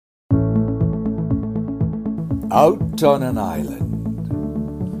Out on an Island.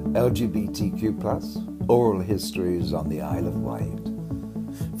 LGBTQ+, oral histories on the Isle of Wight.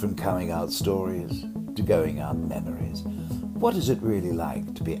 From coming out stories to going out memories. What is it really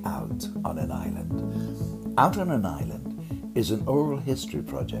like to be out on an island? Out on an Island is an oral history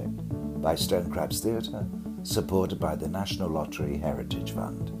project by Stonecrabs Theatre, supported by the National Lottery Heritage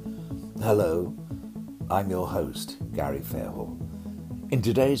Fund. Hello, I'm your host, Gary Fairhall. In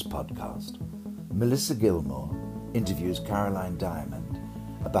today's podcast, Melissa Gilmore interviews Caroline Diamond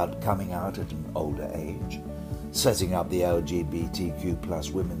about coming out at an older age, setting up the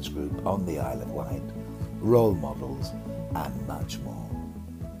LGBTQ+ women's group on the Isle of Wight, role models, and much more.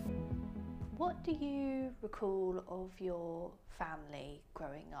 What do you recall of your family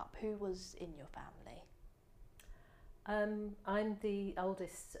growing up? Who was in your family? I'm the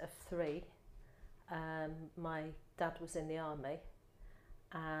oldest of three. My dad was in the army,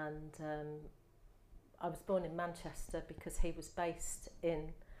 and I was born in Manchester because he was based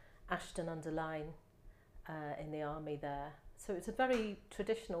in Ashton-under-Lyne in the army there. So it's a very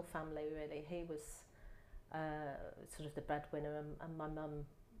traditional family, really. He was sort of the breadwinner, and my mum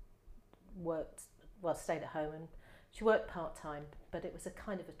stayed at home, and she worked part-time, but it was a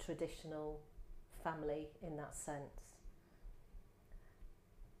kind of a traditional family in that sense.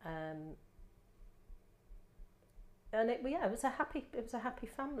 And it was a happy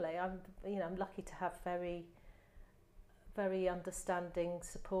family. I'm lucky to have very, very understanding,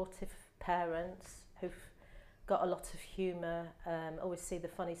 supportive parents who've got a lot of humour. Always see the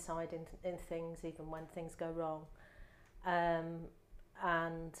funny side in things, even when things go wrong,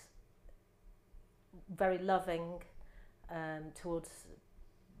 and very loving towards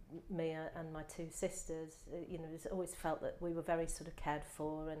me and my two sisters. It's always felt that we were very sort of cared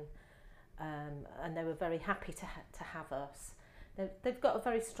for, and they were very happy to have us. They've got a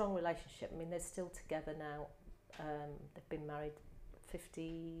very strong relationship. I mean, they're still together now. They've been married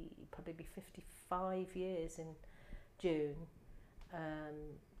probably 55 years in June.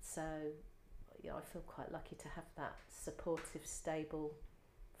 So, I feel quite lucky to have that supportive, stable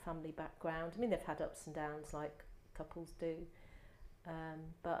family background. I mean, they've had ups and downs like couples do,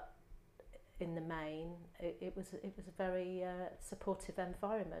 but in the main, it was a very supportive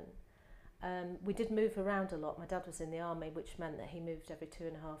environment. We did move around a lot. My dad was in the army, which meant that he moved every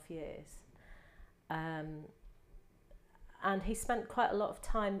 2.5 years. And he spent quite a lot of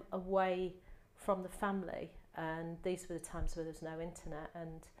time away from the family, and these were the times where there was no internet,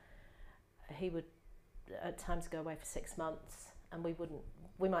 and he would at times go away for 6 months, and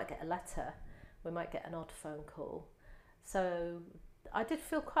we might get a letter, we might get an odd phone call. So I did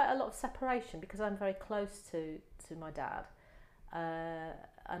feel quite a lot of separation because I'm very close to my dad.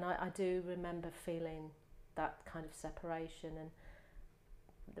 And I do remember feeling that kind of separation, and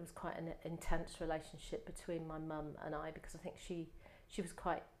there was quite an intense relationship between my mum and I, because I think she was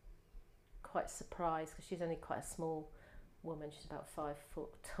quite surprised, because she's only quite a small woman. She's about 5 foot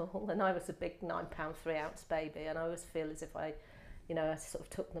tall, and I was a big 9 pound 3 ounce baby, and I always feel as if I sort of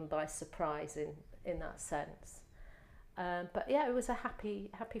took them by surprise in that sense. But yeah, it was a happy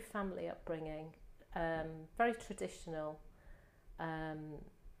family upbringing, very traditional.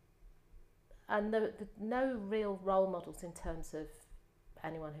 And there were no real role models in terms of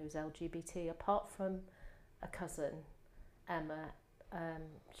anyone who's LGBT, apart from a cousin, Emma.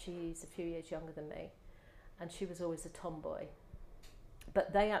 She's a few years younger than me, and she was always a tomboy.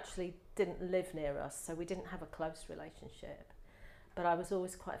 But they actually didn't live near us, so we didn't have a close relationship. But I was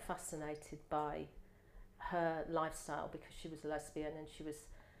always quite fascinated by her lifestyle, because she was a lesbian and she was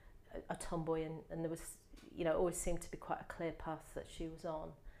a tomboy, and there was, always seemed to be quite a clear path that she was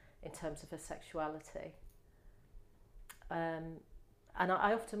on in terms of her sexuality. And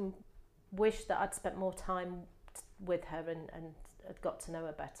I often wish that I'd spent more time with her and had got to know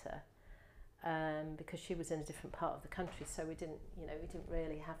her better, because she was in a different part of the country, so we didn't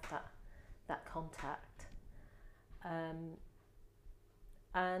really have that contact. And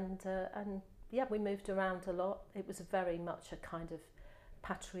yeah, we moved around a lot. It was very much a kind of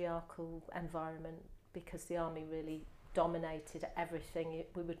patriarchal environment, because the army really dominated everything.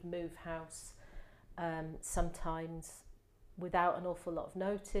 We would move house sometimes without an awful lot of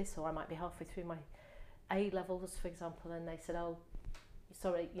notice, or I might be halfway through my A-levels, for example, and they said, "Oh,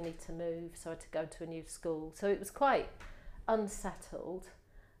 sorry, you need to move," so I had to go to a new school. So it was quite unsettled,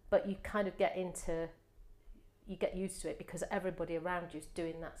 but you kind of get used to it, because everybody around you is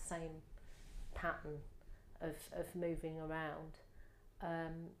doing that same pattern of moving around.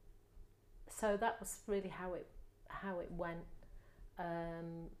 So that was really how it went,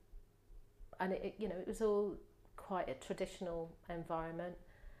 and it was all quite a traditional environment.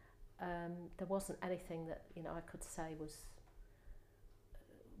 there wasn't anything that, you know, I could say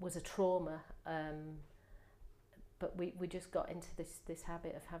was a trauma, but we just got into this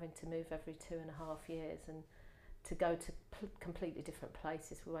habit of having to move every 2.5 years and to go to completely different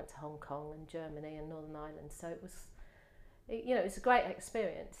places. We went to Hong Kong and Germany and Northern Ireland, so it was, you know, it was a great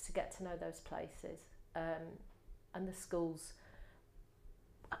experience to get to know those places, and the schools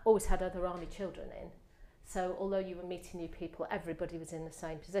always had other army children in, so although you were meeting new people, everybody was in the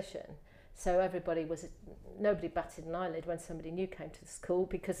same position, so nobody batted an eyelid when somebody new came to the school,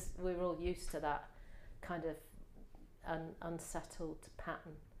 because we were all used to that kind of unsettled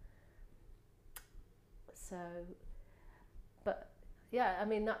pattern. So, but yeah, I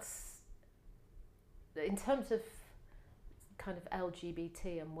mean, that's, in terms of kind of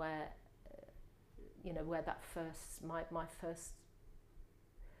LGBT and where, you know, where that first, my first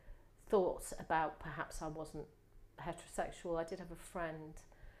thoughts about perhaps I wasn't heterosexual. I did have a friend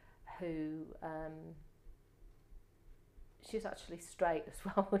who, she's actually straight as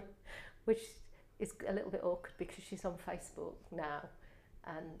well, which is a little bit awkward because she's on Facebook now,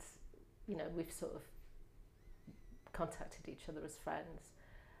 and, you know, we've sort of contacted each other as friends.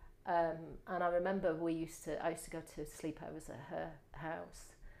 And I remember I used to go to sleepovers at her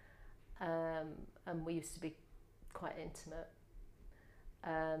house, and we used to be quite intimate.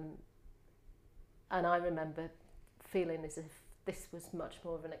 And I remember feeling as if this was much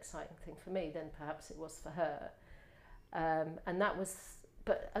more of an exciting thing for me than perhaps it was for her. And that was,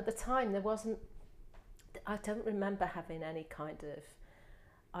 but at the time I don't remember having any kind of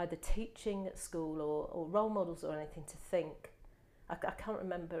either teaching at school or role models or anything to think. I can't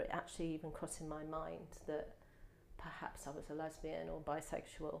remember it actually even crossing my mind that perhaps I was a lesbian or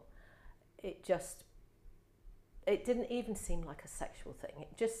bisexual. It didn't even seem like a sexual thing.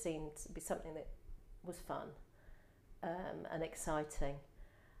 It just seemed to be something that was fun, and exciting.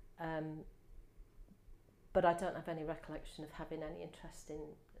 But I don't have any recollection of having any interest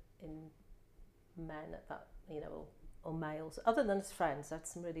in men at that, you know, or males, other than as friends. I had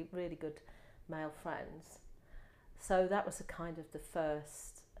some really, really good male friends. So that was a kind of the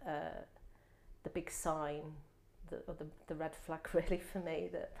first, the big sign, the red flag really for me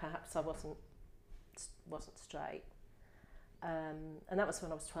that perhaps I wasn't straight. And that was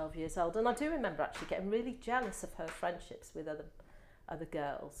when I was 12 years old. And I do remember actually getting really jealous of her friendships with other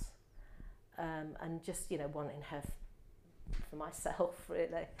girls, and just, you know, wanting her for myself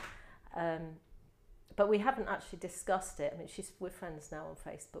really. But we haven't actually discussed it. I mean, we're friends now on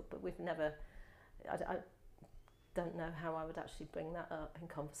Facebook, but we've never, I don't know how I would actually bring that up in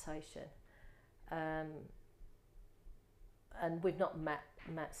conversation. And we've not met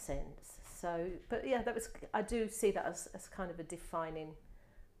since. So, but yeah, I do see that as kind of a defining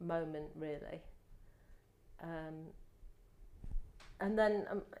moment really. And then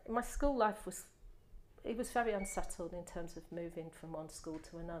my school life was very unsettled in terms of moving from one school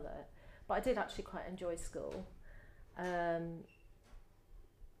to another. But I did actually quite enjoy school, and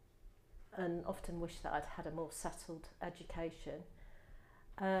often wish that I'd had a more settled education.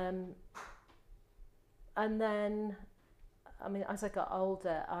 And then, I mean, as I got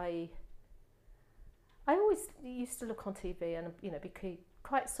older, I always used to look on TV and, you know, be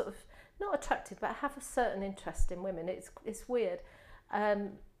quite sort of not attracted, but have a certain interest in women. It's weird.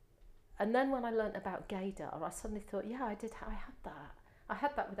 And then when I learnt about gaydar, I suddenly thought, yeah, I had that. I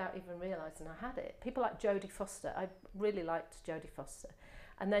had that without even realising I had it. People like Jodie Foster, I really liked Jodie Foster.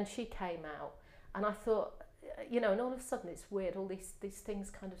 And then she came out and I thought, you know, and all of a sudden it's weird, all these things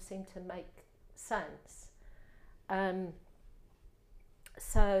kind of seem to make sense.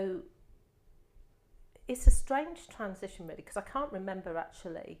 So it's a strange transition really, because I can't remember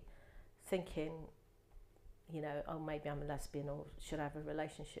actually thinking, you know, oh, maybe I'm a lesbian or should I have a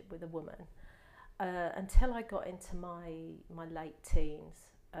relationship with a woman. Until I got into my late teens.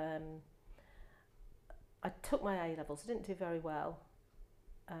 I took my A-levels, I didn't do very well.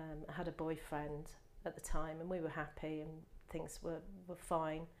 I had a boyfriend at the time and we were happy and things were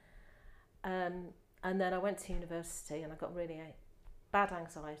fine. And then I went to university and I got really bad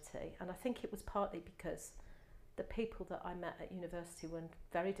anxiety, and I think it was partly because the people that I met at university were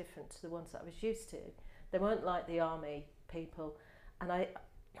very different to the ones that I was used to. They weren't like the army people, and I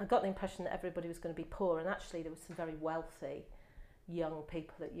got the impression that everybody was going to be poor, and actually there were some very wealthy young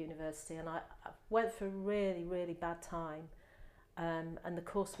people at university, and I went through a really, really bad time, and the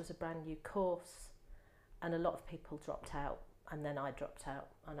course was a brand new course, and a lot of people dropped out, and then I dropped out,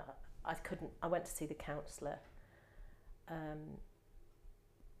 and I went to see the counsellor,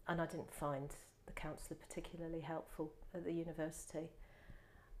 and I didn't find the counsellor particularly helpful at the university,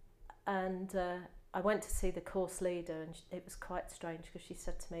 and I went to see the course leader, and it was quite strange because she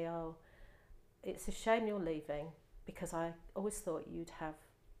said to me, "Oh, it's a shame you're leaving, because I always thought you'd have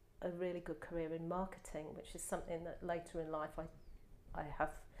a really good career in marketing," which is something that later in life I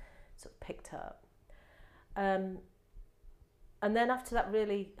have sort of picked up. And then after that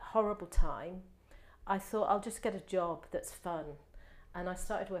really horrible time, I thought I'll just get a job that's fun. And I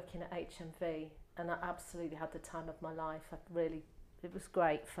started working at HMV, and I absolutely had the time of my life. It was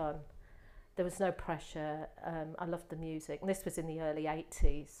great fun. There was no pressure. I loved the music. And this was in the early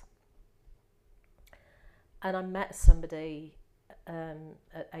 80s. And I met somebody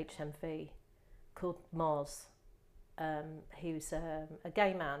at HMV called Moz. He was a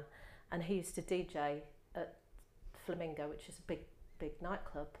gay man, and he used to DJ at Flamingo, which is a big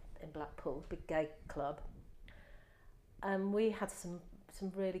nightclub in Blackpool, big gay club. And we had some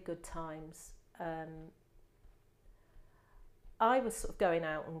really good times. I was sort of going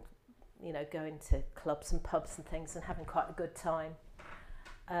out and, you know, going to clubs and pubs and things and having quite a good time.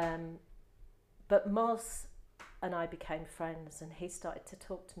 But Moz and I became friends, and he started to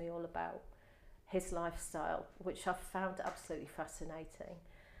talk to me all about his lifestyle, which I found absolutely fascinating.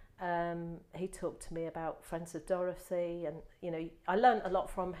 He talked to me about Friends of Dorothy, and, you know, I learned a lot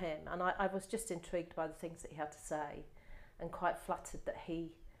from him, and I was just intrigued by the things that he had to say, and quite flattered that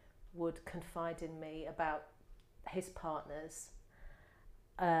he would confide in me about his partners.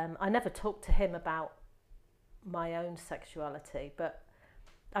 I never talked to him about my own sexuality, but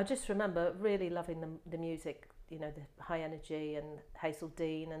I just remember really loving the music, you know, the High Energy and Hazel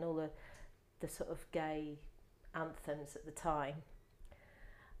Dean and all the sort of gay anthems at the time.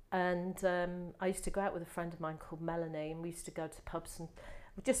 And I used to go out with a friend of mine called Melanie, and we used to go to pubs and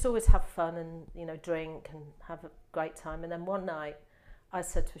we just always have fun and, you know, drink and have a great time. And then one night I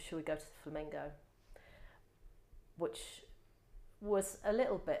said to her, "Shall we go to the Flamingo?" Which was a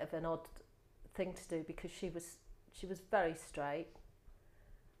little bit of an odd thing to do, because she was very straight,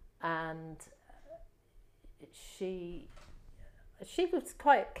 and she was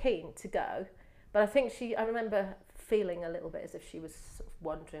quite keen to go, but I think I remember feeling a little bit as if she was sort of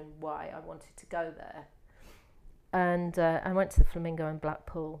wondering why I wanted to go there. And I went to the Flamingo in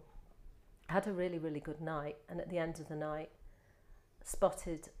Blackpool. I had a really, really good night, and at the end of the night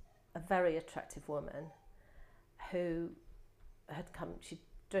spotted a very attractive woman who had come. She'd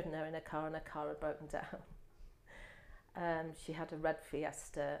driven there in a car, and her car had broken down. She had a red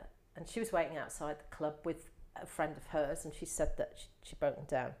Fiesta, and she was waiting outside the club with a friend of hers, and she said that she'd broken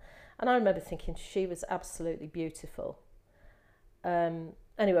down. And I remember thinking she was absolutely beautiful. Anyway,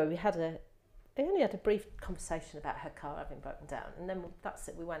 we only had a brief conversation about her car having broken down, and then that's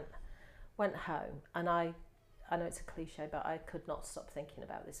it. We went home, and I know it's a cliche, but I could not stop thinking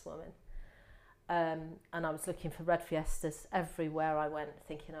about this woman. And I was looking for red Fiestas everywhere I went,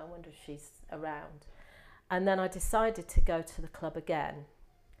 thinking, I wonder if she's around. And then I decided to go to the club again.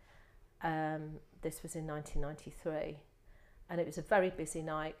 This was in 1993, and it was a very busy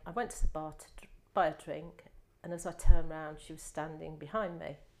night. I went to the bar to buy a drink, and as I turned round, she was standing behind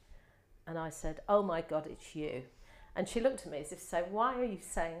me. And I said, "Oh my God, it's you." And she looked at me as if to say, "Why are you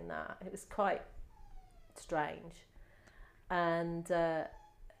saying that?" It was quite strange. And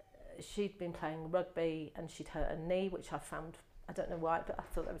she'd been playing rugby, and she'd hurt her knee, which I found, I don't know why, but I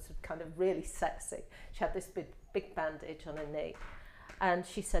thought that was kind of really sexy. She had this big bandage on her knee. And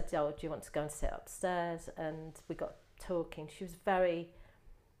she said, "Oh, do you want to go and sit upstairs?" And we got talking. She was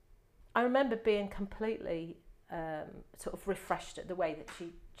I remember being completely sort of refreshed at the way that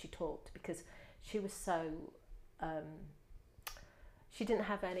she talked, because she was so, she didn't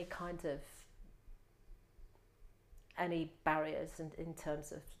have any kind of, any barriers in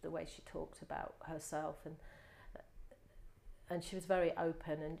terms of the way she talked about herself, and she was very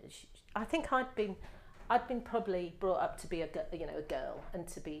open, and I think I'd been probably brought up to be a girl, and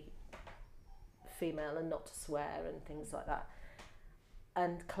to be female and not to swear and things like that.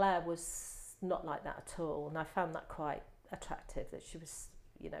 And Claire was not like that at all, and I found that quite attractive, that she was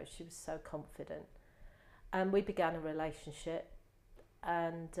so confident. And we began a relationship,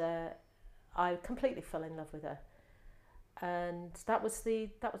 and I completely fell in love with her. And that was the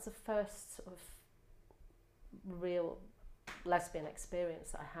first sort of real lesbian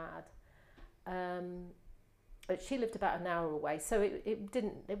experience that I had. But she lived about an hour away, so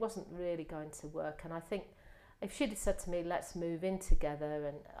it wasn't really going to work. And I think if she'd have said to me, "Let's move in together,"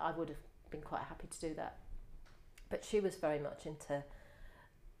 and I would have been quite happy to do that. But she was very much into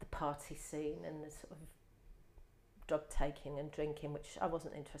the party scene and the sort of drug taking and drinking, which I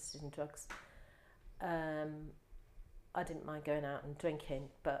wasn't interested in drugs. I didn't mind going out and drinking,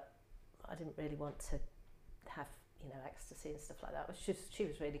 but I didn't really want to have, ecstasy and stuff like that. She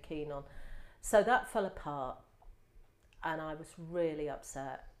was really keen on So that fell apart, and I was really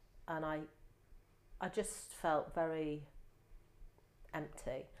upset, and I just felt very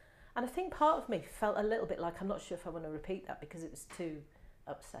empty. And I think part of me felt a little bit like, I'm not sure if I want to repeat that because it was too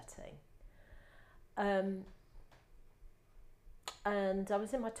upsetting. And I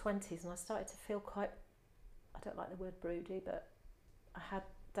was in my 20s and I started to feel quite, I don't like the word broody, but I had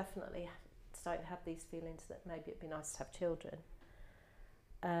definitely started to have these feelings that maybe it'd be nice to have children.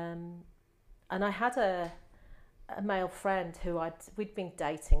 And I had a male friend who we'd been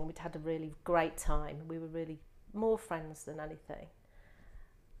dating, and we'd had a really great time. We were really more friends than anything.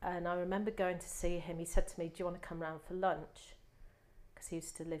 And I remember going to see him. He said to me, do you want to come round for lunch? Because he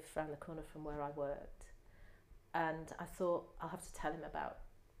used to live around the corner from where I worked. And I thought, I'll have to tell him about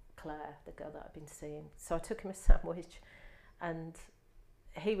Claire, the girl that I'd been seeing. So I took him a sandwich, and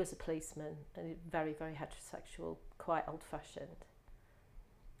he was a policeman, and very, very heterosexual, quite old-fashioned.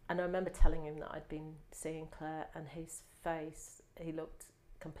 And I remember telling him that I'd been seeing Claire, and his face, he looked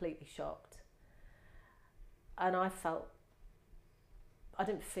completely shocked. And I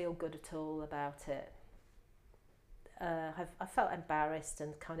didn't feel good at all about it. I felt embarrassed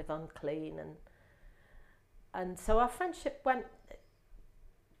and kind of unclean, and so our friendship went.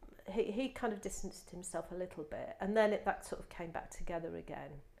 He kind of distanced himself a little bit, and then that sort of came back together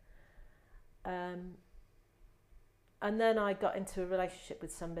again. And then I got into a relationship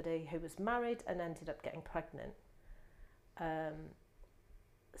with somebody who was married and ended up getting pregnant.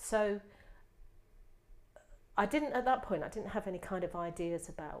 So at that point, I didn't have any kind of ideas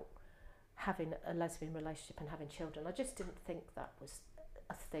about having a lesbian relationship and having children. I just didn't think that was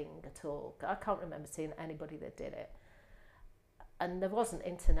a thing at all. I can't remember seeing anybody that did it. And there wasn't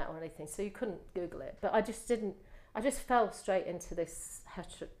internet or anything, so you couldn't Google it. But I just fell straight into this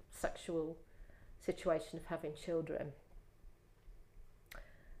heterosexual situation of having children.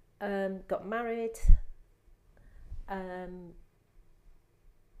 Got married, ended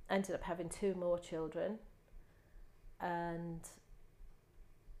up having 2 more children, and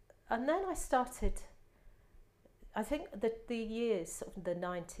then I started, I think that the years, sort of the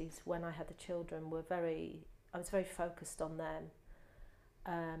 90s, when I had the children I was very focused on them.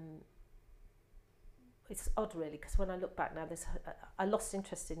 It's odd really, because when I look back now, I lost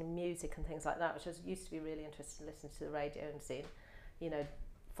interest in music and things like that, which I used to be really interested in listening to the radio and seeing,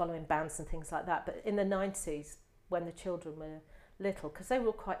 following bands and things like that. But in the 90s, when the children were little, because they were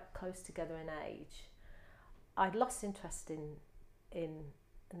all quite close together in age, I'd lost interest in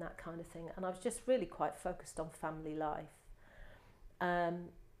that kind of thing, and I was just really quite focused on family life.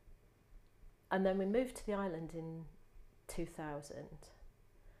 And then we moved to the island in 2000,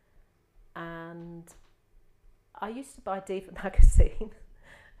 and I used to buy Diva magazine.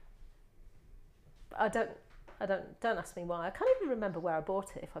 Don't ask me why. I can't even remember where I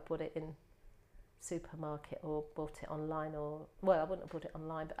bought it, if I bought it in supermarket or bought it online, I wouldn't have bought it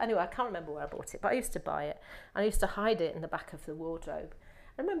online, but anyway, I can't remember where I bought it, but I used to buy it, and I used to hide it in the back of the wardrobe.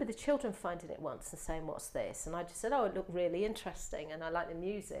 I remember the children finding it once and saying, what's this? And I just said, it looked really interesting, and I like the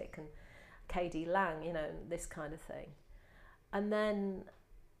music, and K.D. Lang, this kind of thing. And then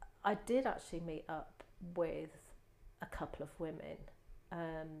I did actually meet up with a couple of women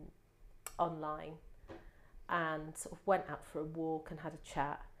online, and sort of went out for a walk and had a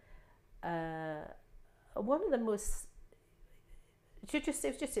chat. One of them was, it was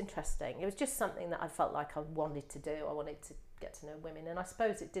just interesting. It was just something that I felt like I wanted to do. I wanted to get to know women, and I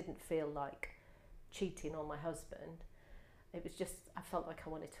suppose it didn't feel like cheating on my husband. It was just, I felt like I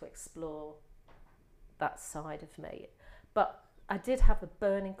wanted to explore that side of me. But I did have a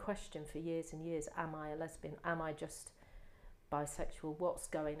burning question for years and years. Am I a lesbian? Am I just bisexual? What's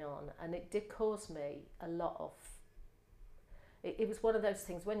going on? And it did cause me a lot of, it was one of those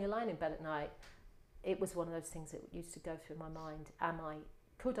things, when you're lying in bed at night, it was one of those things that used to go through my mind.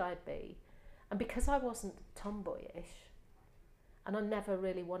 Could I be? And because I wasn't tomboyish, and I never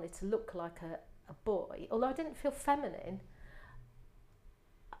really wanted to look like a boy, although I didn't feel feminine,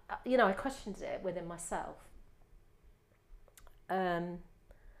 I questioned it within myself. And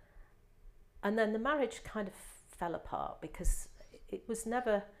then the marriage kind of fell apart, because it was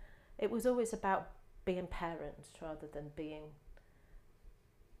always about being parents rather than being,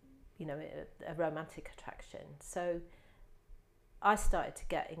 a romantic attraction. So I started to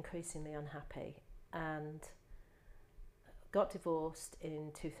get increasingly unhappy and got divorced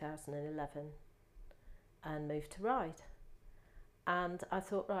in 2011 and moved to Ryde. And I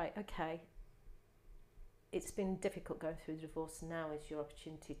thought, right, okay, it's been difficult going through the divorce, and now is your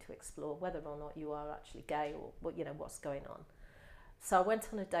opportunity to explore whether or not you are actually gay, or what's going on. So I went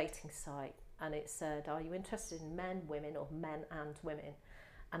on a dating site, and it said, are you interested in men, women, or men and women?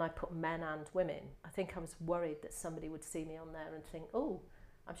 and I put men and women. I think I was worried that somebody would see me on there and think, oh,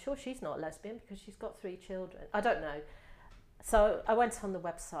 I'm sure she's not a lesbian because she's got 3 children. I don't know. So I went on the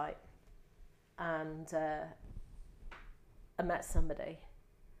website and I met somebody,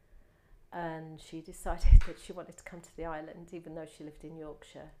 and she decided that she wanted to come to the island even though she lived in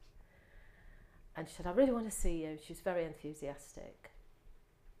Yorkshire. And she said, I really want to see you. She's very enthusiastic.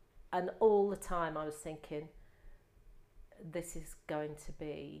 And all the time I was thinking, this is going to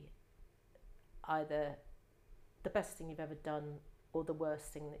be either the best thing you've ever done or the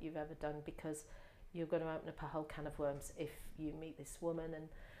worst thing that you've ever done, because you're going to open up a whole can of worms if you meet this woman.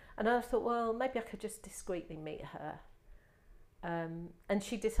 And I thought, well, maybe I could just discreetly meet her. And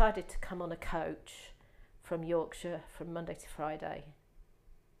she decided to come on a coach from Yorkshire from Monday to Friday.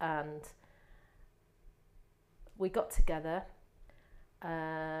 And we got together.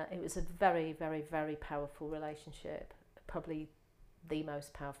 It was a very, very, very powerful relationship, probably the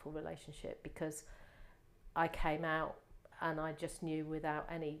most powerful relationship, because I came out and I just knew without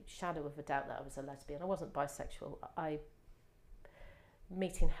any shadow of a doubt that I was a lesbian. I wasn't bisexual.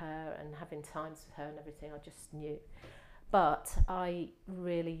 Meeting her and having times with her and everything, I just knew. But I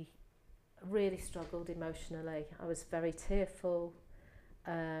really, really struggled emotionally. I was very tearful.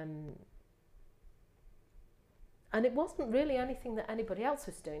 And it wasn't really anything that anybody else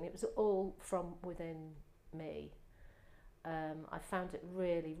was doing. It was all from within me. I found it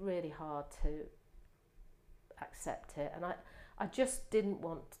really, really hard to accept it. And I just didn't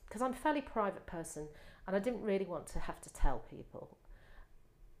want, because I'm a fairly private person, and I didn't really want to have to tell people.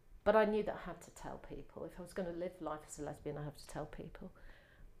 But I knew that I had to tell people. If I was going to live life as a lesbian, I had to tell people.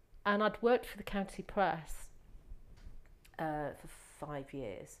 And I'd worked for the county press for 5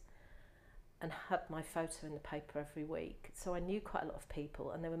 years and had my photo in the paper every week. So I knew quite a lot of people,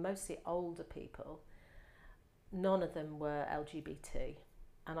 and they were mostly older people. None of them were LGBT.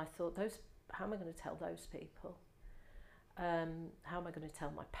 And I thought, how am I going to tell those people? How am I going to tell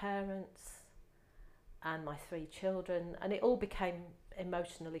my parents and my 3 children? And it all became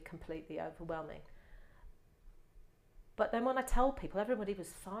emotionally completely overwhelming. But then when I told people, everybody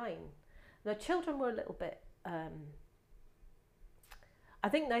was fine. The children were a little bit, I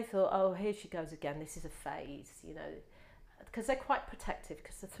think they thought, oh, here she goes again, this is a phase, you know, because they're quite protective,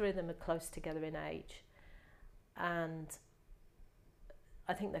 because the 3 of them are close together in age. And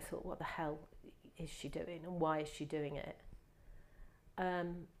I think they thought, what the hell is she doing, and why is she doing it?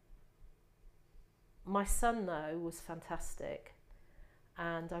 My son, though, was fantastic.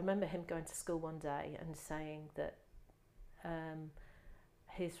 And I remember him going to school one day and saying that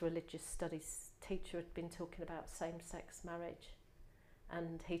his religious studies teacher had been talking about same-sex marriage,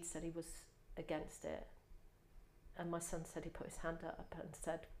 and he'd said he was against it. And my son said he put his hand up and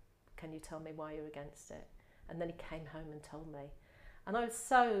said, can you tell me why you're against it? And then he came home and told me. And I was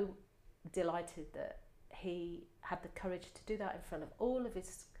so delighted that he had the courage to do that in front of all of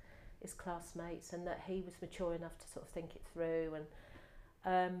his classmates, and that he was mature enough to sort of think it through.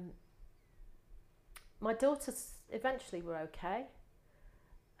 And my daughters eventually were okay.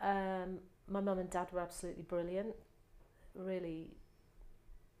 My mum and dad were absolutely brilliant. Really,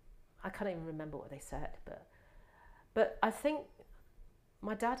 I can't even remember what they said, but I think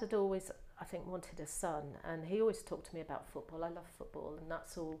my dad had always, I think, wanted a son, and he always talked to me about football. I love football, and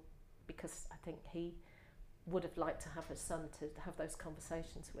that's all because I think he would have liked to have a son to have those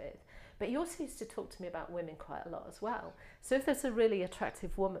conversations with. But he also used to talk to me about women quite a lot as well. So if there's a really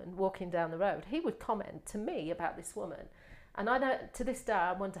attractive woman walking down the road, he would comment to me about this woman. And I know, to this day,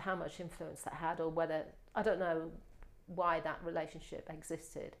 I wonder how much influence that had, or whether, I don't know why that relationship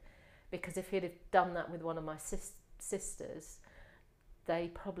existed. Because if he'd have done that with one of my sisters, they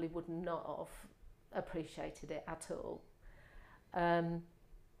probably would not have appreciated it at all.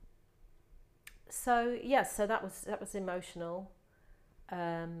 So that was emotional,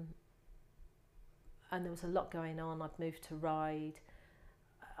 and there was a lot going on. I'd moved to Ryde.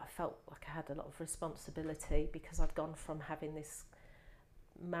 I felt like I had a lot of responsibility, because I'd gone from having this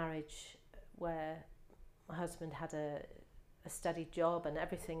marriage where my husband had a steady job and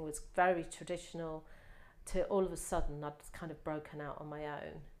everything was very traditional, to all of a sudden I'd kind of broken out on my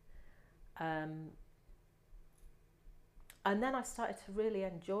own. And then I started to really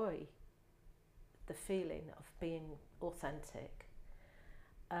enjoy the feeling of being authentic.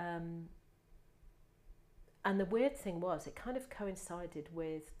 And the weird thing was, it kind of coincided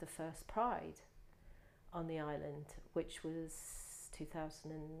with the first Pride on the island, which was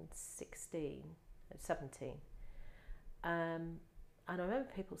 17. And I remember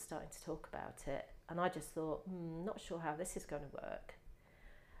people starting to talk about it, and I just thought, not sure how this is going to work.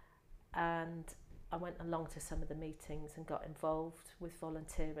 And I went along to some of the meetings and got involved with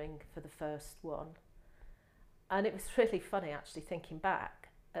volunteering for the first one. And it was really funny actually thinking back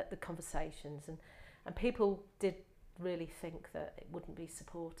at the conversations, and people did really think that it wouldn't be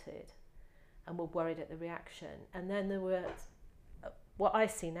supported and were worried at the reaction. And then there were what I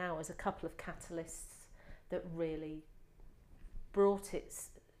see now as a couple of catalysts that really brought its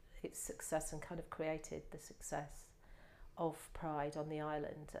success and kind of created the success of Pride on the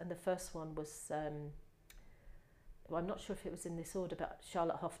island. And the first one was, well, I'm not sure if it was in this order, but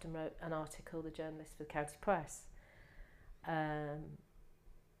Charlotte Houghton wrote an article, the journalist for the County Press. And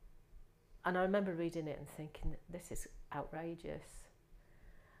I remember reading it and thinking, this is outrageous.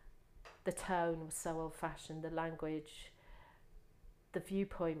 The tone was so old-fashioned, the language, the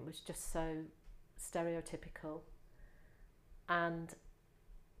viewpoint was just so stereotypical. And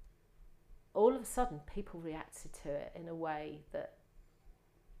all of a sudden, people reacted to it in a way that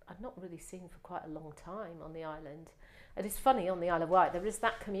I'd not really seen for quite a long time on the island. And it's funny, on the Isle of Wight, there is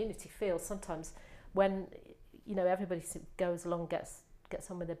that community feel sometimes when, you know, everybody goes along, gets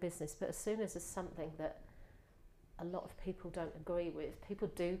on with their business, but as soon as there's something that a lot of people don't agree with, people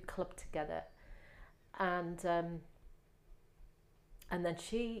do club together. And then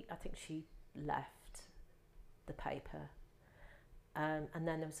I think she left the paper. And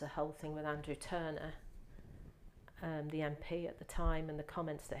then there was a whole thing with Andrew Turner, the MP at the time, and the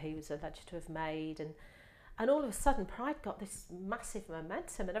comments that he was alleged to have made. And all of a sudden, Pride got this massive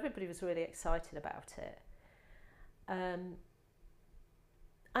momentum and everybody was really excited about it. And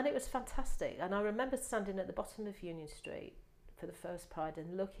it was fantastic. And I remember standing at the bottom of Union Street for the first Pride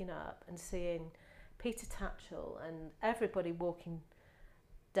and looking up and seeing Peter Tatchell and everybody walking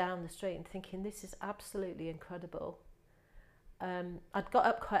down the street and thinking, this is absolutely incredible. I'd got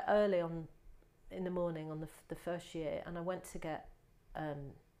up quite early in the morning on the first year, and I went to get a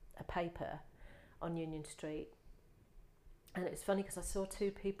paper on Union Street. And it was funny because I saw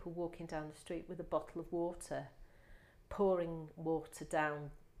two people walking down the street with a bottle of water, pouring water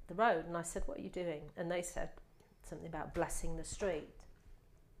down the road. And I said, what are you doing? And they said something about blessing the street,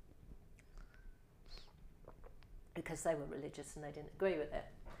 because they were religious and they didn't agree with it.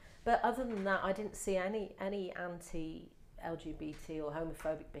 But other than that, I didn't see any anti-LGBT or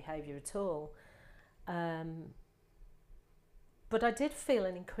homophobic behaviour at all. But I did feel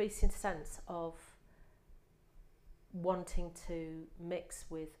an increasing sense of wanting to mix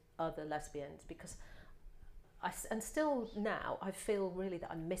with other lesbians, because and still now I feel really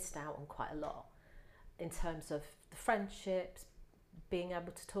that I missed out on quite a lot in terms of the friendships, being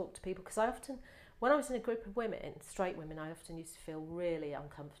able to talk to people, because I often, when I was in a group of women, straight women, I often used to feel really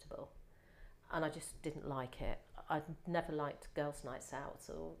uncomfortable and I just didn't like it. I'd never liked girls' nights out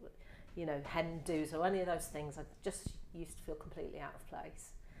or, you know, hen do's or any of those things. I just used to feel completely out of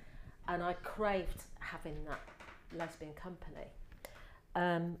place. And I craved having that lesbian company.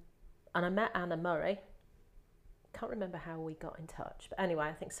 And I met Anna Murray. Can't remember how we got in touch, but anyway,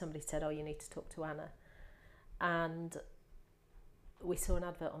 I think somebody said, oh, you need to talk to Anna. And we saw an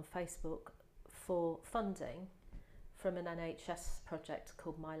advert on Facebook for funding from an NHS project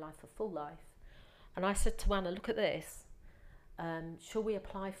called My Life a Full Life. And I said to Anna, look at this, shall we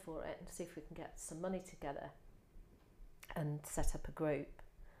apply for it and see if we can get some money together and set up a group?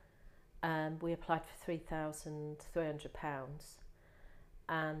 We applied for £3,300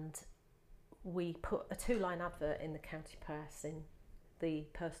 and we put a 2-line advert in the County Press in the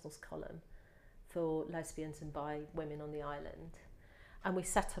personals column for lesbians and bi women on the island. And we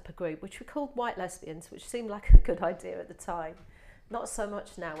set up a group which we called White Lesbians, which seemed like a good idea at the time. Not so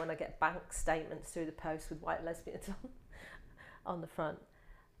much now when I get bank statements through the post with White Lesbians on the front.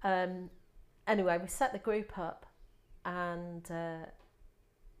 Anyway, we set the group up, and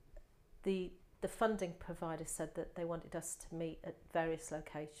the funding provider said that they wanted us to meet at various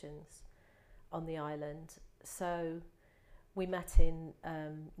locations on the island. So we met in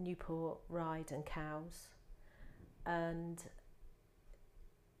Newport, Ryde and Cowes. And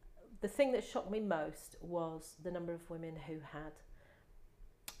the thing that shocked me most was the number of women who had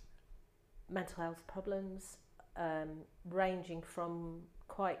mental health problems, ranging from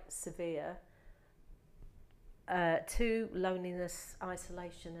quite severe to loneliness,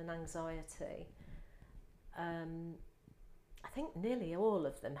 isolation and anxiety. I think nearly all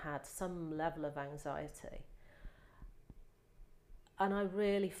of them had some level of anxiety. And I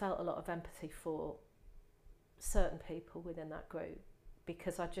really felt a lot of empathy for certain people within that group,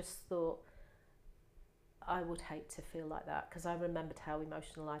 because I just thought I would hate to feel like that, because I remembered how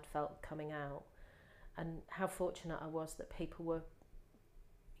emotional I'd felt coming out and how fortunate I was that people were,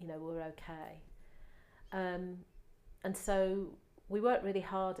 you know, were okay. And so we worked really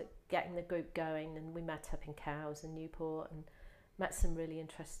hard at getting the group going, and we met up in Cowes and Newport and met some really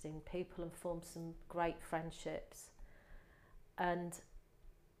interesting people and formed some great friendships. And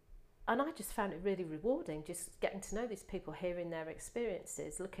I just found it really rewarding, just getting to know these people, hearing their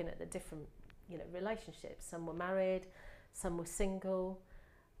experiences, looking at the different, relationships. Some were married, some were single,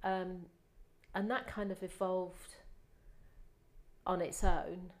 and that kind of evolved on its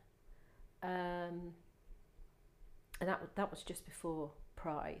own. And that was just before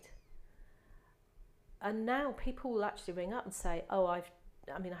Pride. And now people will actually ring up and say, oh, I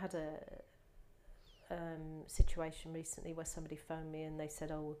had a situation recently where somebody phoned me and they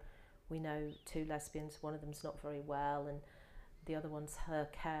said, oh, we know 2 lesbians, one of them's not very well and the other one's her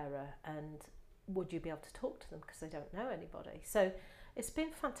carer, and would you be able to talk to them because they don't know anybody? So it's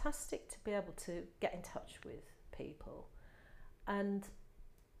been fantastic to be able to get in touch with people. And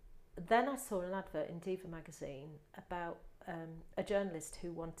then I saw an advert in Diva magazine about a journalist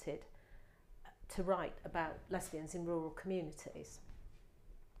who wanted to write about lesbians in rural communities.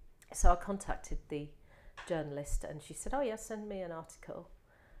 So I contacted the journalist and she said, oh yeah, send me an article.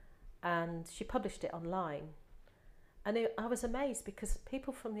 And she published it online. And I was amazed because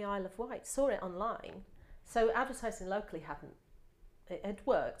people from the Isle of Wight saw it online. So advertising locally it had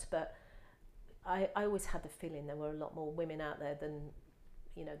worked, but I always had the feeling there were a lot more women out there than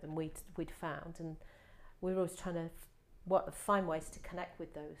we'd found, and we were always trying to find ways to connect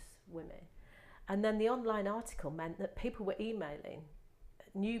with those women. And then the online article meant that people were emailing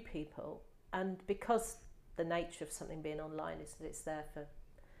new people, and because the nature of something being online is that it's there for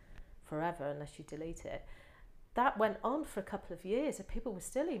forever unless you delete it, that went on for a couple of years, and people were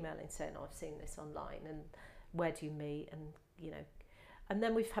still emailing saying, oh, I've seen this online, and where do you meet? And and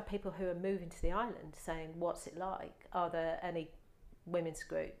then we've had people who are moving to the island saying, what's it like? Are there any women's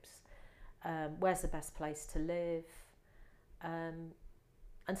groups? Where's the best place to live? And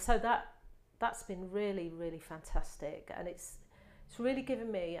so that's been really, really fantastic, and it's really given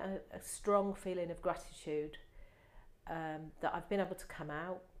me a strong feeling of gratitude that I've been able to come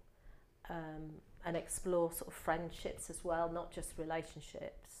out and explore sort of friendships as well, not just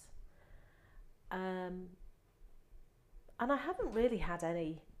relationships. And I haven't really had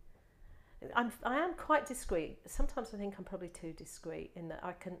any. I am quite discreet. Sometimes I think I'm probably too discreet in that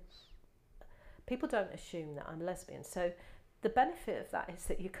people don't assume that I'm lesbian. So the benefit of that is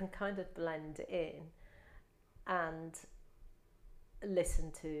that you can kind of blend in and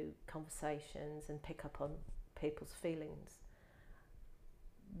listen to conversations and pick up on people's feelings.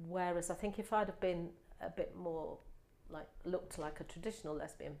 Whereas I think if I'd have been a bit more looked like a traditional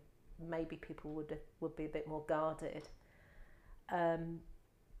lesbian, maybe people would be a bit more guarded.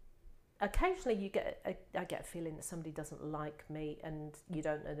 Occasionally I get a feeling that somebody doesn't like me and you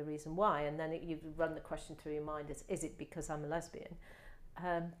don't know the reason why, and then you run the question through your mind, is it because I'm a lesbian?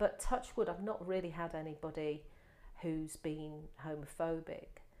 But touch wood, I've not really had anybody who's been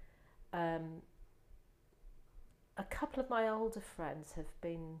homophobic. A couple of my older friends have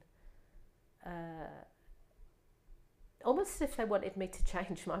been almost as if they wanted me to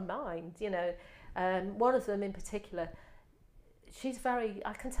change my mind, one of them in particular,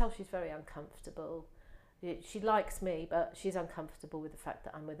 I can tell she's very uncomfortable. She likes me, but she's uncomfortable with the fact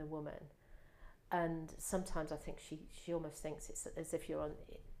that I'm with a woman. And sometimes I think she almost thinks it's as if you're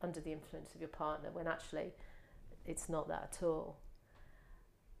under the influence of your partner, when actually it's not that at all.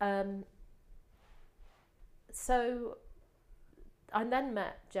 So I then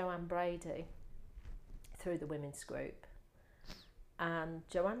met Joanne Brady through the women's group. And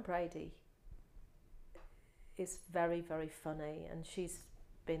Joanne Brady is very, very funny, and she's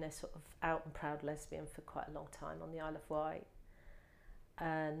been a sort of out and proud lesbian for quite a long time on the Isle of Wight,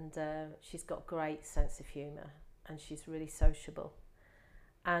 and she's got great sense of humour, and she's really sociable,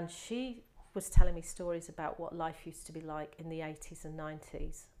 and she was telling me stories about what life used to be like in the 80s and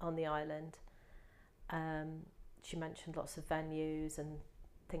 90s on the island. She mentioned lots of venues and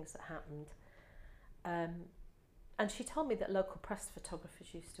things that happened, and she told me that local press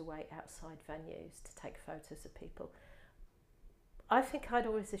photographers used to wait outside venues to take photos of people. I think I'd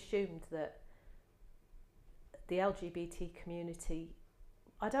always assumed that the LGBT community,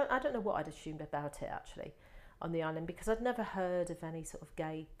 I don't know what I'd assumed about it actually on the island, because I'd never heard of any sort of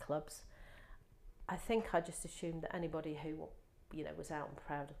gay clubs. I think I just assumed that anybody who was out and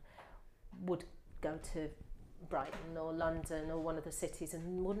proud would go to Brighton or London or one of the cities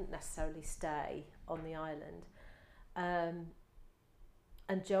and wouldn't necessarily stay on the island. And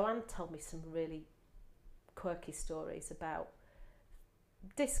Joanne told me some really quirky stories about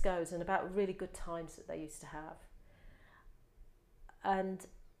discos and about really good times that they used to have. And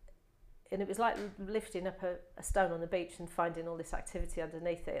and it was like lifting up a stone on the beach and finding all this activity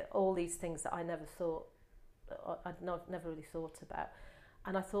underneath it, all these things that I never thought, never really thought about.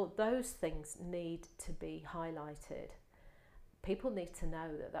 And I thought those things need to be highlighted. People need to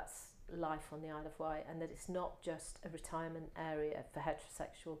know that that's life on the Isle of Wight, and that it's not just a retirement area for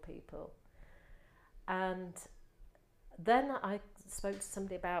heterosexual people. And then I spoke to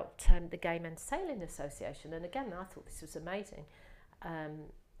somebody about the Gay Men's Sailing Association, and again I thought this was amazing.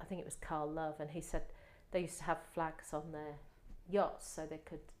 I think it was Carl Love, and he said they used to have flags on their yachts so they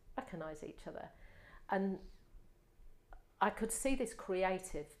could recognise each other. And I could see this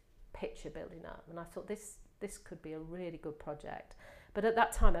creative picture building up, and I thought this could be a really good project. But at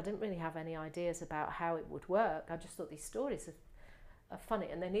that time I didn't really have any ideas about how it would work. I just thought these stories are funny,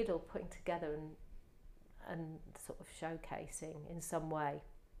 and they need all putting together and sort of showcasing in some way.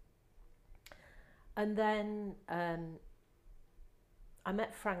 And then I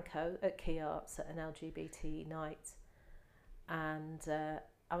met Franco at Key Arts at an LGBT night, and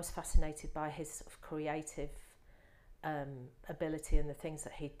I was fascinated by his sort of creative ability and the things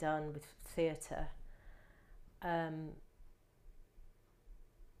that he'd done with theatre, and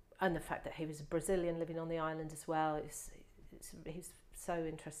the fact that he was a Brazilian living on the island as well. He's so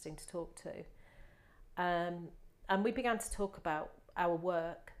interesting to talk to. And we began to talk about our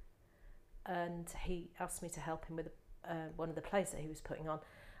work, and he asked me to help him with one of the plays that he was putting on,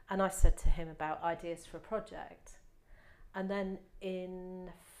 and I said to him about ideas for a project. And then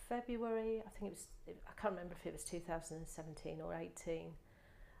in February, I can't remember if it was 2017 or 18,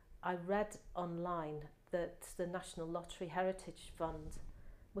 I read online that the National Lottery Heritage Fund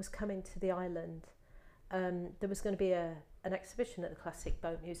was coming to the island. There was going to be an exhibition at the Classic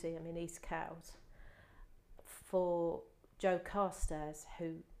Boat Museum in East Cowes for Joe Carstairs,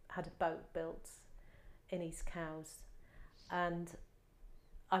 who had a boat built in East Cowes. And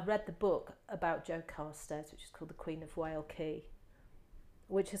I read the book about Joe Carstairs, which is called The Queen of Whale Quay,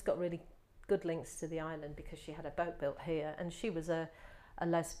 which has got really good links to the island because she had a boat built here, and she was a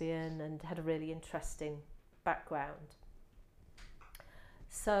lesbian and had a really interesting background.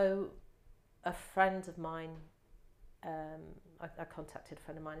 So a friend of mine, I contacted a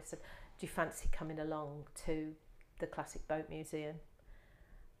friend of mine and said, do you fancy coming along to the Classic Boat Museum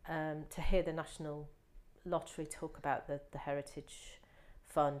to hear the National Lottery talk about the Heritage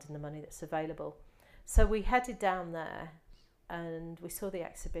Fund and the money that's available? So we headed down there and we saw the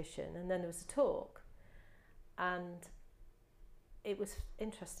exhibition, and then there was a talk, and it was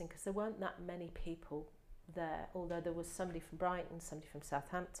interesting because there weren't that many people there, although there was somebody from Brighton, somebody from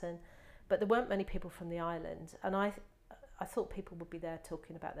Southampton, but there weren't many people from the island. And I thought people would be there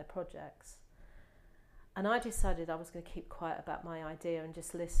talking about their projects, and I decided I was going to keep quiet about my idea and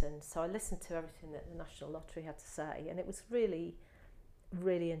just listen. So I listened to everything that the National Lottery had to say, and it was really,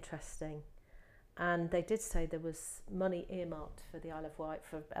 really interesting. And they did say there was money earmarked for the Isle of Wight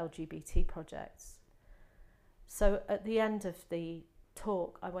for LGBT projects. So at the end of the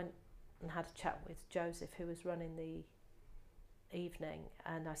talk, I went and had a chat with Joseph, who was running the evening,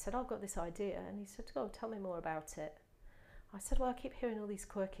 and I said, I've got this idea, and he said, oh, tell me more about it. I said, well, I keep hearing all these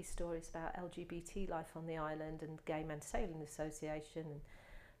quirky stories about LGBT life on the island and Gay Men's Sailing Association, and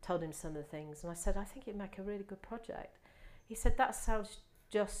told him some of the things, and I said, I think it'd make a really good project. He said, that sounds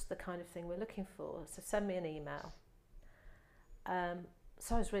just the kind of thing we're looking for, so send me an email.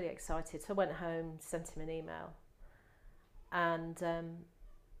 So I was really excited, so I went home, sent him an email, and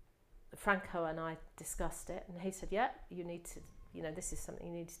Franco and I discussed it, and he said, yeah, you need to, this is something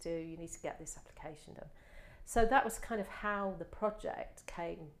you need to do, you need to get this application done. So that was kind of how the project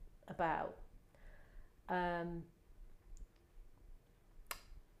came about.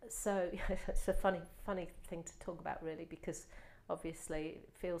 So it's a funny thing to talk about, really, because obviously it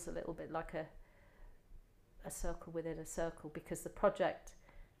feels a little bit like a circle within a circle, because the project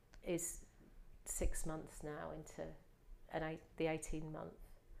is 6 months now into the 18 month.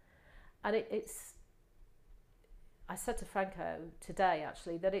 And it's, I said to Franco today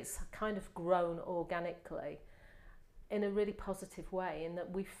actually that it's kind of grown organically in a really positive way, in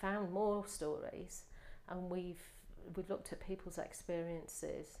that we've found more stories and we've looked at people's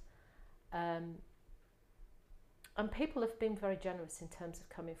experiences, and people have been very generous in terms of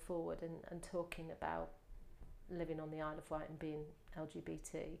coming forward and talking about living on the Isle of Wight and being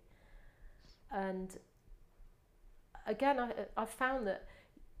LGBT. And again, I found that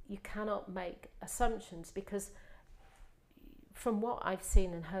you cannot make assumptions, because from what I've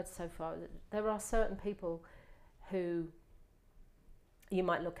seen and heard so far, there are certain people who you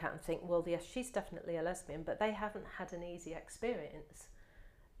might look at and think, well, yes, she's definitely a lesbian, but they haven't had an easy experience.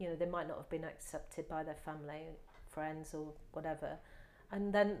 They might not have been accepted by their family, friends or whatever,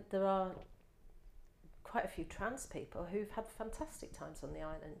 And then there are quite a few trans people who've had fantastic times on the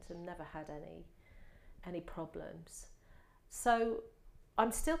island and never had any problems. So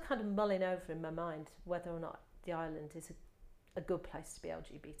I'm still kind of mulling over in my mind whether or not the island is a good place to be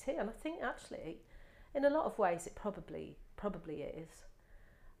LGBT, and I think actually in a lot of ways it probably is.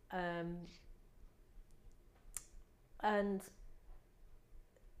 And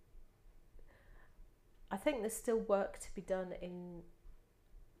I think there's still work to be done in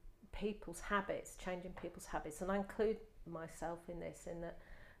people's habits, changing people's habits, and I include myself in this, in that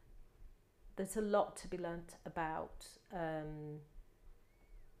there's a lot to be learnt about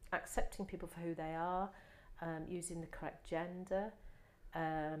accepting people for who they are, using the correct gender,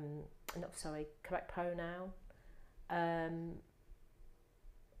 correct pronoun, and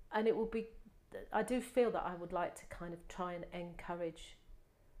it will be, I do feel that I would like to kind of try and encourage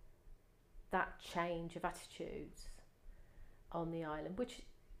that change of attitudes on the island,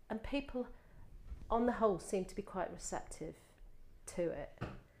 and people on the whole seem to be quite receptive to it.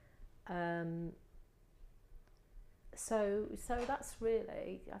 So that's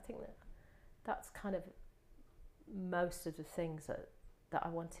really, I think that's kind of most of the things that I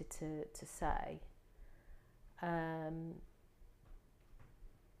wanted to say. I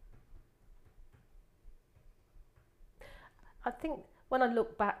think when I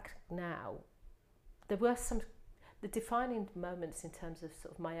look back now, there were the defining moments in terms of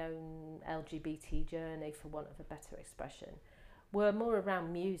sort of my own LGBT journey, for want of a better expression, were more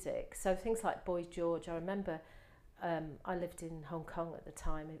around music. So things like Boy George, I remember I lived in Hong Kong at the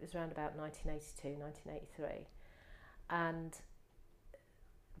time, it was around about 1982, 1983, and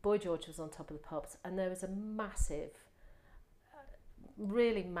Boy George was on Top of the Pops, and there was a massive,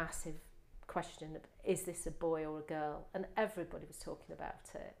 really massive question of, is this a boy or a girl? And everybody was talking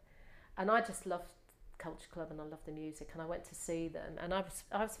about it. And I just loved Culture Club and I loved the music, and I went to see them, and I was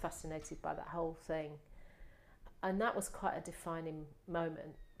fascinated by that whole thing. And that was quite a defining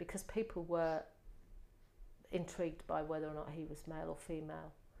moment, because people were intrigued by whether or not he was male or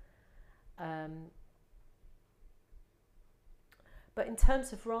female. But in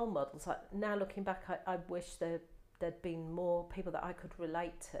terms of role models, now looking back, I wish there'd been more people that I could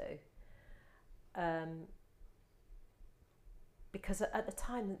relate to. Because at the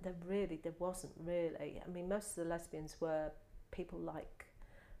time there wasn't really. I mean, most of the lesbians were people like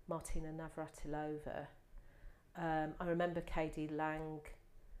Martina Navratilova. I remember KD Lang,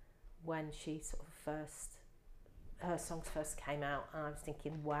 when she her songs first came out, and I was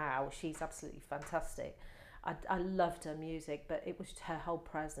thinking, wow, she's absolutely fantastic. I loved her music, but it was her whole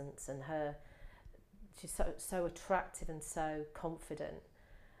presence and she's so attractive and so confident.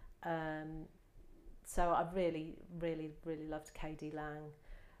 So I really, really, really loved KD Lang.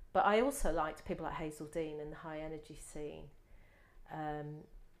 But I also liked people like Hazel Dean and the high energy scene.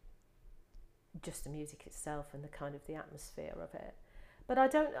 Just the music itself and the kind of the atmosphere of it. But I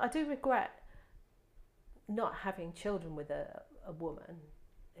do regret not having children with a woman,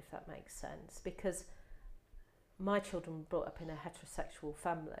 if that makes sense, because my children were brought up in a heterosexual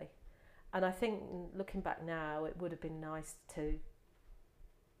family. And I think, looking back now, it would have been nice to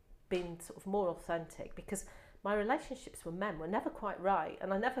been sort of more authentic, because my relationships with men were never quite right,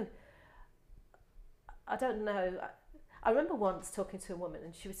 and I don't know, I remember once talking to a woman,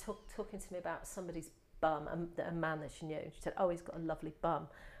 and she was talking to me about somebody's bum, a man that she knew, and she said, oh, he's got a lovely bum,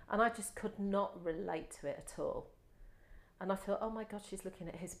 and I just could not relate to it at all. And I thought, oh my God, she's looking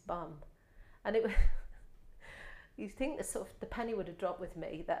at his bum. And it was you think that sort of the penny would have dropped with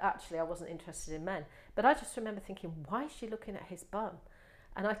me, that actually I wasn't interested in men. But I just remember thinking, why is she looking at his bum?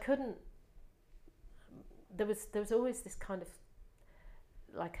 And I couldn't, there was always this kind of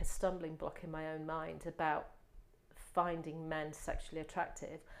like a stumbling block in my own mind about finding men sexually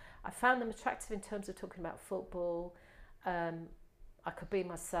attractive. I found them attractive in terms of talking about football. I could be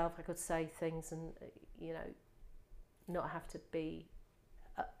myself, I could say things and, not have to be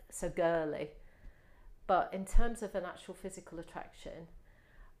so girly. But in terms of an actual physical attraction,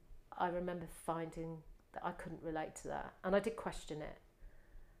 I remember finding that I couldn't relate to that. And I did question it.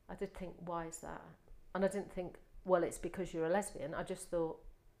 I did think, why is that? And I didn't think, well, it's because you're a lesbian. I just thought,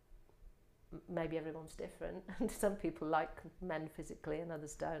 maybe everyone's different. And some people like men physically and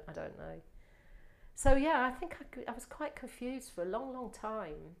others don't. I don't know. So yeah, I think I was quite confused for a long, long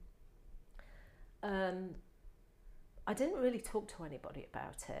time. I didn't really talk to anybody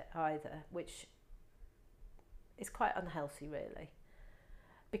about it either, which is quite unhealthy, really,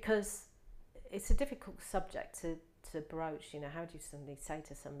 because it's a difficult subject to broach. How do you suddenly say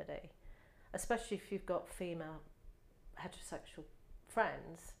to somebody, especially if you've got female heterosexual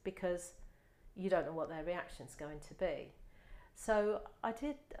friends, because you don't know what their reaction's going to be. So I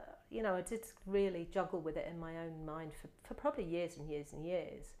did, I did really juggle with it in my own mind for probably years and years and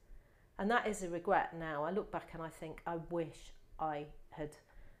years. And that is a regret now. I look back and I think I wish I had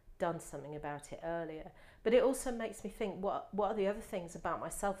done something about it earlier. But it also makes me think, what are the other things about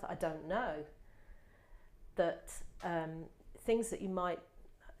myself that I don't know? That things that you might,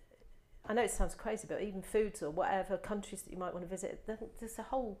 I know it sounds crazy, but even foods or whatever, countries that you might want to visit, there's a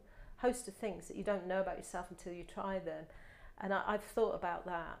whole host of things that you don't know about yourself until you try them. And I've thought about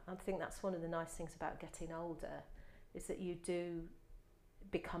that. I think that's one of the nice things about getting older, is that you do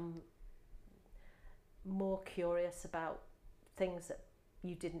become more curious about things that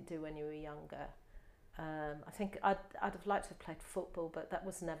you didn't do when you were younger. I think I'd have liked to have played football, but that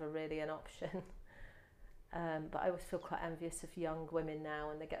was never really an option. But I always feel quite envious of young women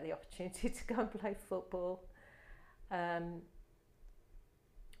now, and they get the opportunity to go and play football. In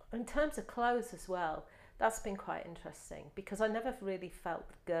terms of clothes as well, that's been quite interesting, because I never really felt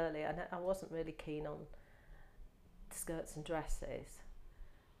girly. I wasn't really keen on skirts and dresses.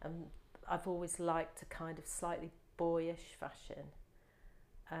 I've always liked a kind of slightly boyish fashion.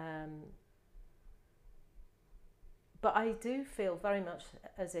 But I do feel very much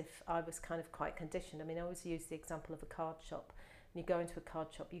as if I was kind of quite conditioned. I mean, I always use the example of a card shop. When you go into a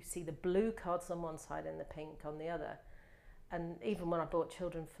card shop, you see the blue cards on one side and the pink on the other. And even when I bought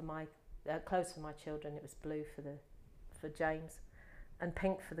children for my clothes for my children, it was blue for James and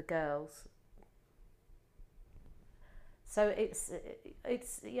pink for the girls. So it's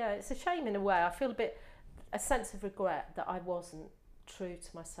a shame in a way. I feel a sense of regret that I wasn't true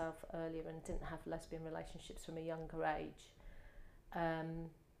to myself earlier and didn't have lesbian relationships from a younger age,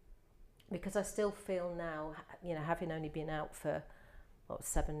 because I still feel now, having only been out for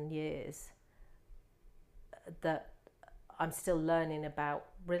 7 years, that I'm still learning about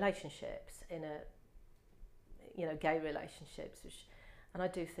relationships in gay relationships, and I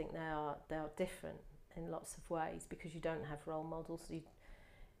do think they are different in lots of ways, because you don't have role models.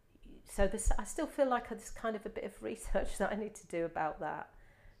 I still feel like there's kind of a bit of research that I need to do about that,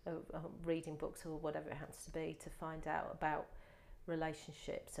 reading books or whatever it happens to be, to find out about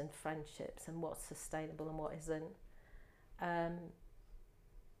relationships and friendships and what's sustainable and what isn't. And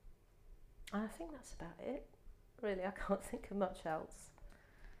I think that's about it. Really, I can't think of much else.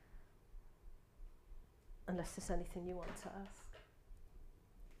 Unless there's anything you want to ask.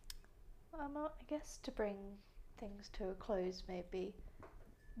 I guess to bring things to a close, maybe,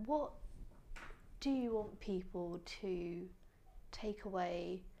 what do you want people to take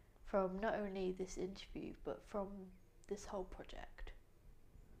away from not only this interview, but from this whole project?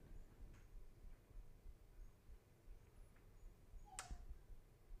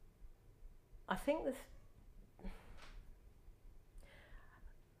 I think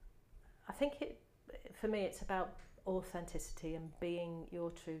for me, it's about authenticity and being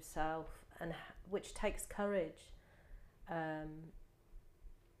your true self, and which takes courage.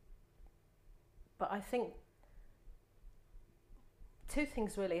 But I think two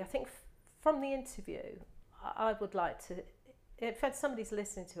things really. I think from the interview, I would like to, if somebody's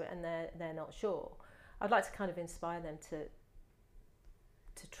listening to it and they're not sure, I'd like to kind of inspire them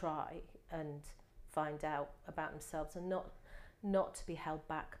to try and find out about themselves, and not to be held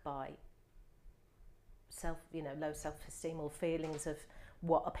back by low self-esteem or feelings of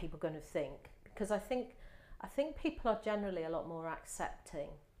what are people going to think, because I think people are generally a lot more accepting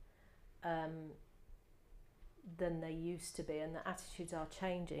than they used to be, and the attitudes are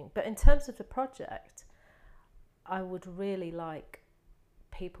changing. But in terms of the project, I would really like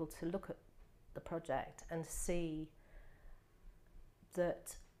people to look at the project and see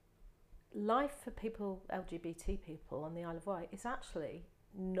that life for people, LGBT people on the Isle of Wight, is actually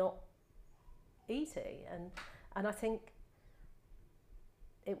not easy, and I think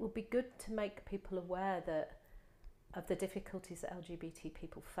it would be good to make people aware of the difficulties that LGBT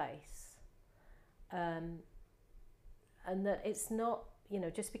people face, and that it's not,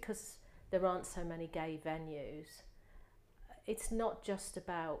 just because there aren't so many gay venues, it's not just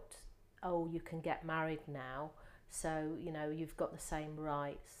about, you can get married now, so you've got the same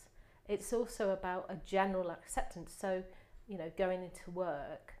rights. It's also about a general acceptance. So going into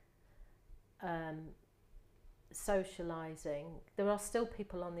work, socialising, there are still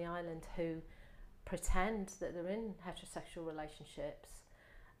people on the island who pretend that they're in heterosexual relationships,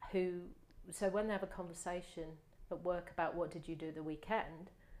 so when they have a conversation at work about what did you do the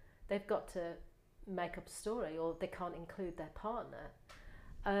weekend, they've got to make up a story, or they can't include their partner.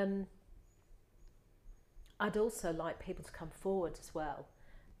 I'd also like people to come forward as well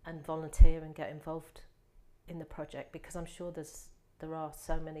and volunteer and get involved in the project, because I'm sure there are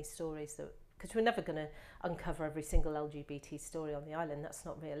so many stories that because we're never going to uncover every single LGBT story on the island. That's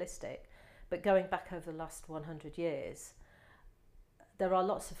not realistic. But going back over the last 100 years, there are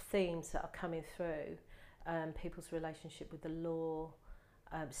lots of themes that are coming through. People's relationship with the law,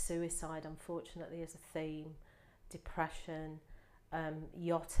 suicide, unfortunately, is a theme, depression,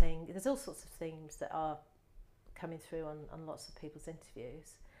 yachting. There's all sorts of themes that are coming through on lots of people's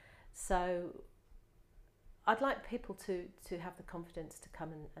interviews. So I'd like people to have the confidence to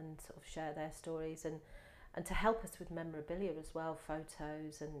come and sort of share their stories and to help us with memorabilia as well,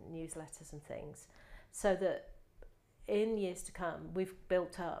 photos and newsletters and things, so that in years to come we've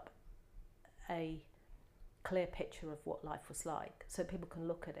built up a clear picture of what life was like, so people can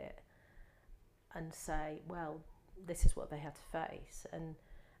look at it and say, well, this is what they had to face,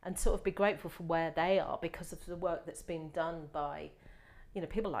 and sort of be grateful for where they are because of the work that's been done by, you know,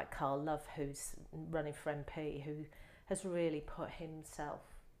 people like Carl Love, who's running for MP, who has really put himself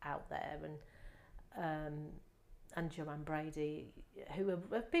out there, and Joanne Brady, who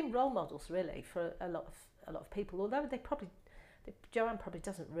have been role models really for a lot of people, although Joanne probably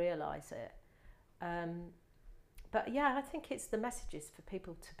doesn't realise it. But yeah, I think it's the messages for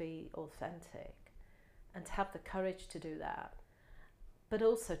people to be authentic and to have the courage to do that, but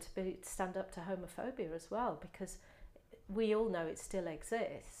also to stand up to homophobia as well, because we all know it still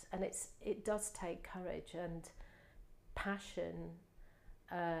exists, and it does take courage and passion.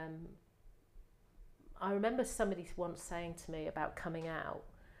 I remember somebody once saying to me about coming out,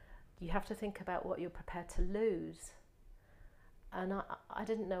 you have to think about what you're prepared to lose. And I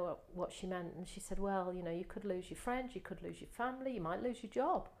didn't know what she meant. And she said, well, you know, you could lose your friends, you could lose your family, you might lose your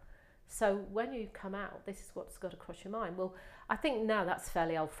job. So when you come out, this is what's got to cross your mind. Well, I think now that's a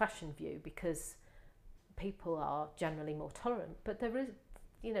fairly old-fashioned view, because people are generally more tolerant. But there is,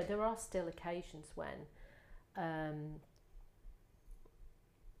 you know, there are still occasions when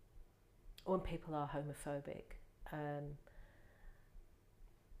people are homophobic.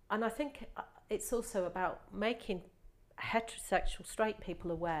 And I think it's also about making heterosexual straight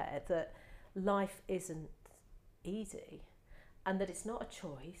people aware that life isn't easy and that it's not a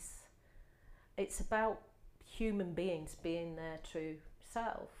choice. It's about human beings being their true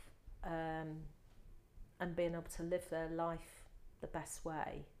self, and being able to live their life the best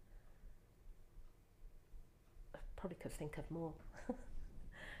way. I probably could think of more.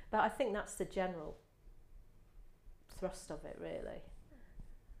 But I think that's the general thrust of it, really.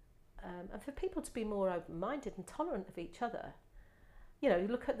 And for people to be more open-minded and tolerant of each other. You know, you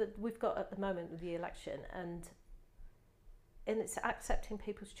look at we've got at the moment with the election, and it's accepting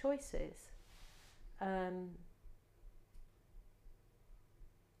people's choices, and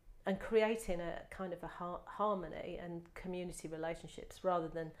creating a kind of a harmony and community relationships, rather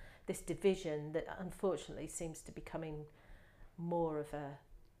than this division that unfortunately seems to be becoming more of a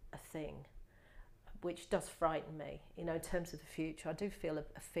thing, which does frighten me, you know, in terms of the future. I do feel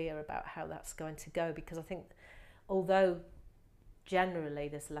a fear about how that's going to go, because I think although generally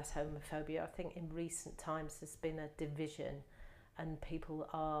there's less homophobia, I think in recent times there's been a division, and people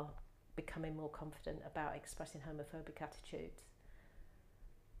are becoming more confident about expressing homophobic attitudes.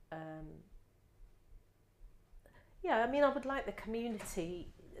 Yeah, I mean, I would like the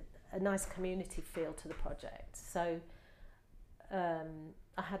community, a nice community feel to the project. So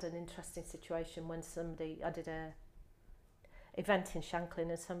I had an interesting situation when I did a event in Shanklin,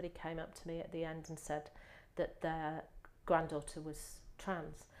 and somebody came up to me at the end and said that their granddaughter was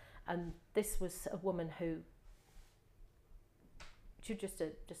trans, and this was a woman who, she was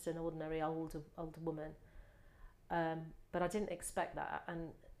just an ordinary older woman, but I didn't expect that, and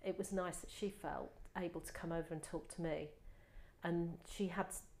it was nice that she felt able to come over and talk to me, and she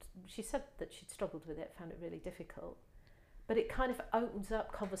said that she'd struggled with it, found it really difficult. But it kind of opens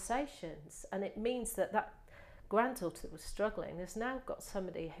up conversations, and it means that granddaughter that was struggling has now got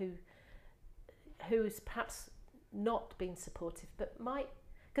somebody who's perhaps not been supportive, but might,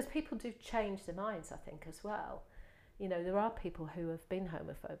 because people do change their minds, I think, as well. You know, there are people who have been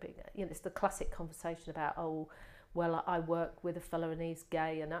homophobic. You know, it's the classic conversation about, oh, well, I work with a fellow and he's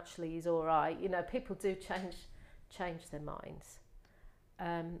gay and actually he's all right. You know, people do change their minds.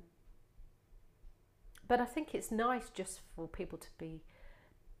 But I think it's nice just for people to be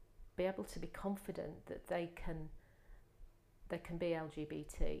able to be confident that they can be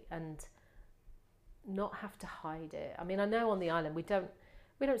LGBT and not have to hide it. I mean, I know on the island we don't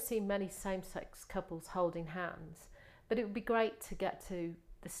see many same-sex couples holding hands, but it would be great to get to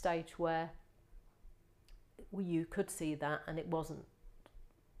the stage where you could see that and it wasn't,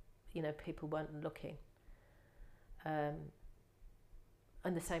 you know, people weren't looking. And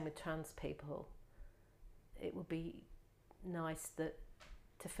the same with trans people. It would be nice that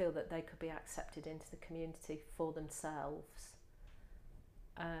to feel that they could be accepted into the community for themselves.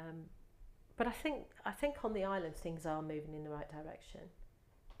 But I think on the island things are moving in the right direction.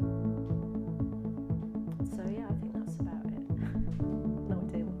 So yeah, I think that's about it. No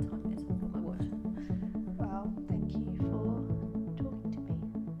idea what time it is. I've got my watch. Well, thank you for talking to me.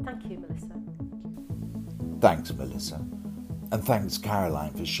 Thank you, Melissa. Thanks, Melissa. And thanks,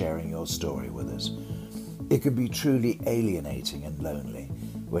 Caroline, for sharing your story with us. It can be truly alienating and lonely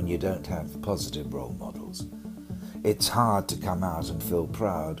when you don't have positive role models. It's hard to come out and feel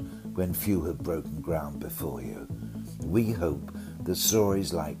proud when few have broken ground before you. We hope that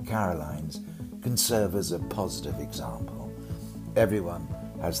stories like Caroline's can serve as a positive example. Everyone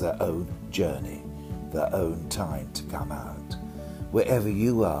has their own journey, their own time to come out. Wherever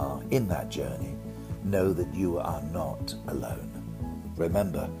you are in that journey, know that you are not alone.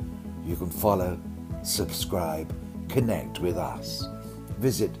 Remember, you can follow, subscribe, connect with us.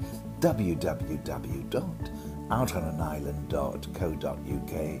 Visit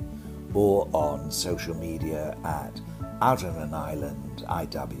www.outonAnisland.co.uk or on social media at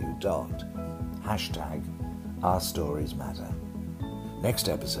outonAnislandIW. #OurStoriesMatter. Next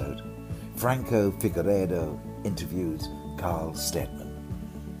episode, Franco Figueredo interviews Carl Stedman.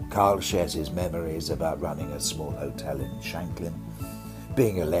 Carl shares his memories about running a small hotel in Shanklin,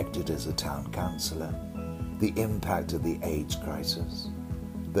 being elected as a town councillor, the impact of the AIDS crisis,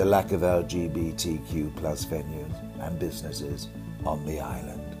 the lack of LGBTQ+ venues and businesses on the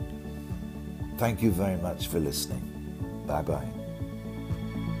island. Thank you very much for listening. Bye-bye.